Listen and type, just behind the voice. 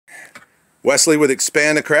Wesley with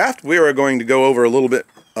Expandacraft. We are going to go over a little bit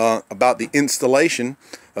about the installation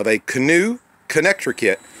of a Canoe connector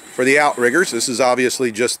kit for the Outriggers. This is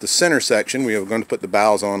obviously just the center section. We are going to put the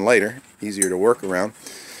bows on later, easier to work around.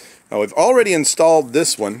 Now we've already installed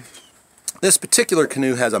this one. This particular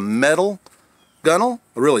canoe has a metal gunnel,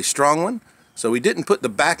 a really strong one, so we didn't put the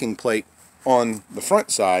backing plate on the front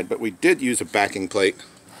side, but we did use a backing plate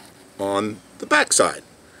on the back side,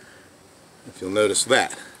 if you'll notice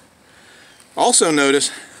that. Also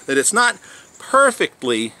notice that it's not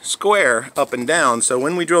perfectly square up and down, so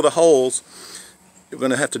when we drill the holes, you're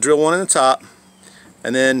going to have to drill one in the top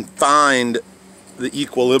and then find the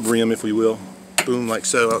equilibrium, if we will. Boom, like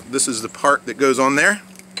so. This is the part that goes on there,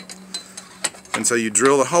 and so you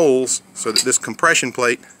drill the holes so that this compression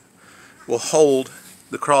plate will hold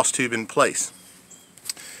the cross tube in place.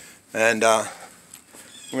 And we're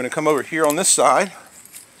going to come over here on this side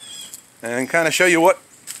and kind of show you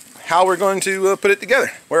how we're going to put it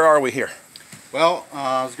together. Where are we here? Well,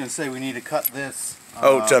 I was going to say we need to cut this.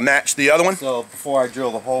 To match the other one? So before I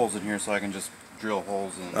drill the holes in here, so I can just drill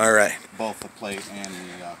holes in both the plate and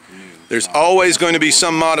the canoe. There's always going to be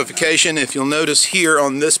some modification. If you'll notice here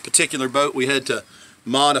on this particular boat, we had to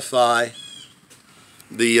modify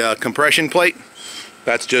the compression plate.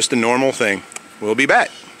 That's just a normal thing. We'll be back.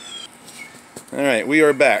 Alright, we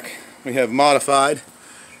are back. We have modified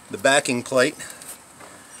the backing plate.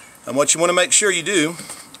 And what you want to make sure you do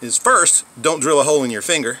is first, don't drill a hole in your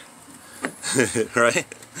finger. Right?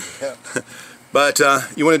 Yeah. But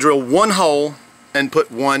you want to drill one hole and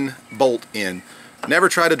put one bolt in. Never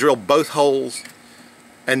try to drill both holes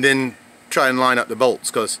and then try and line up the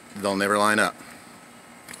bolts, because they'll never line up.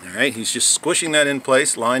 Alright, he's just squishing that in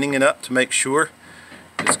place, lining it up to make sure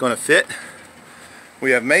it's going to fit.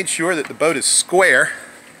 We have made sure that the boat is square,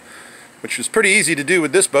 which was pretty easy to do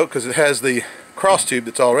with this boat because it has the cross tube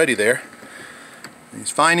that's already there.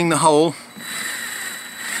 He's finding the hole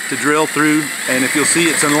to drill through, and if you'll see,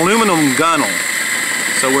 it's an aluminum gunnel.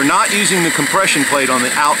 So we're not using the compression plate on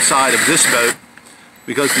the outside of this boat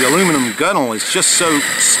because the aluminum gunnel is just so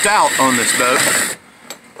stout on this boat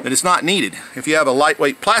that it's not needed. If you have a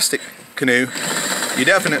lightweight plastic canoe, you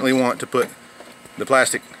definitely want to put the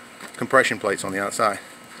plastic compression plates on the outside.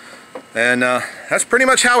 And that's pretty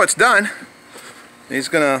much how it's done. He's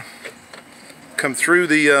gonna come through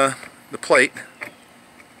the plate.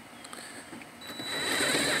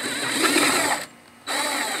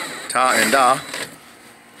 Ta and da.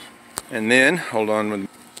 And then, hold on.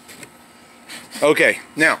 Okay,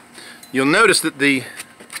 now, you'll notice that the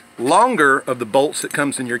longer of the bolts that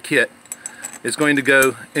comes in your kit is going to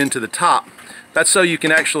go into the top. That's so you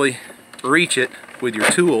can actually reach it with your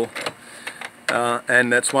tool.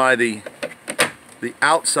 And that's why the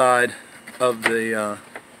outside of the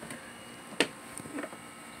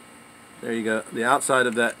there you go, the outside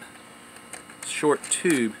of that short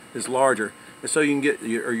tube is larger, so you can get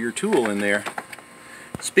your tool in there.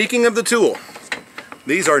 Speaking of the tool,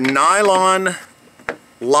 these are nylon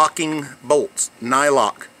locking bolts,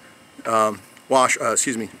 nylock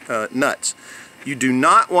nuts. You do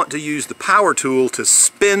not want to use the power tool to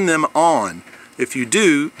spin them on. If you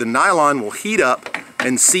do, the nylon will heat up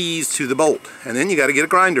and seize to the bolt, and then you got to get a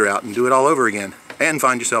grinder out and do it all over again and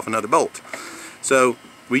find yourself another bolt. So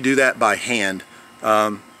we do that by hand.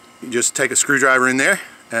 You just take a screwdriver in there,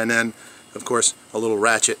 and then of course a little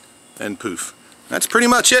ratchet, and poof. That's pretty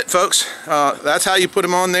much it, folks. That's how you put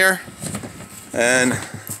them on there. And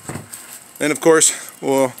then of course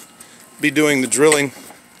we'll be doing the drilling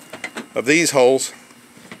of these holes,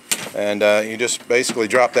 and you just basically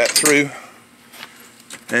drop that through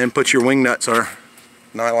and put your wing nuts or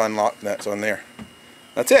nylon lock nuts on there.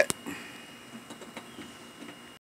 That's it.